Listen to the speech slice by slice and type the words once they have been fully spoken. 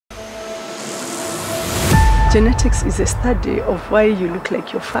Genetics is a study of why you look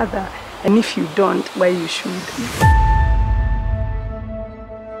like your father, and if you don't, why you should.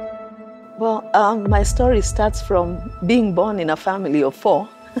 Well, my story starts from being born in a family of 4.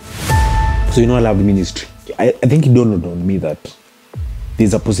 So I love ministry. I think it dawned on me that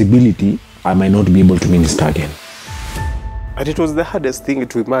there's a possibility I might not be able to minister again. And it was the hardest thing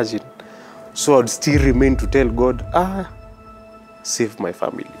to imagine. So I'd still remain to tell God, save my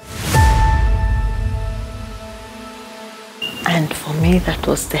family. And for me, that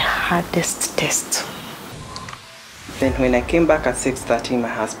was the hardest test. Then when I came back at 6:30, my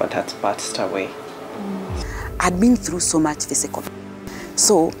husband had passed away. I'd been through so much physical.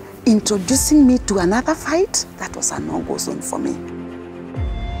 So introducing me to another fight, that was a no-go zone for me.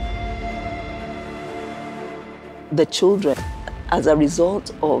 The children, as a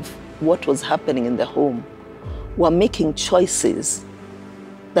result of what was happening in the home, were making choices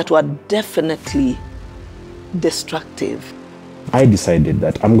that were definitely destructive. I decided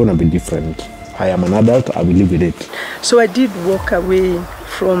that I'm going to be different. I am an adult, I will live with it. So I did walk away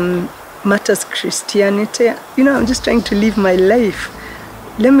from matters Christianity. I'm just trying to live my life.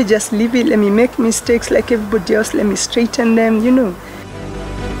 Let me just live it. Let me make mistakes like everybody else. Let me straighten them,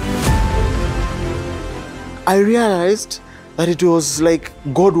 I realized that it was like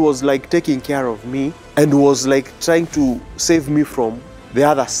God was like taking care of me and was like trying to save me from the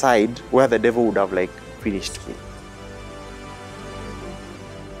other side where the devil would have like finished me.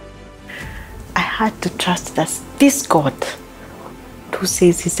 I had to trust that this God, who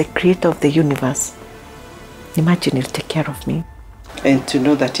says he's the creator of the universe, imagine he'll take care of me. And to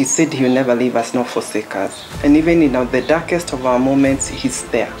know that he said he'll never leave us nor forsake us. And even in the darkest of our moments, he's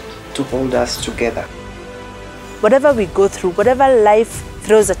there to hold us together. Whatever we go through, whatever life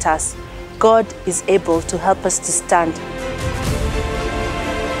throws at us, God is able to help us to stand.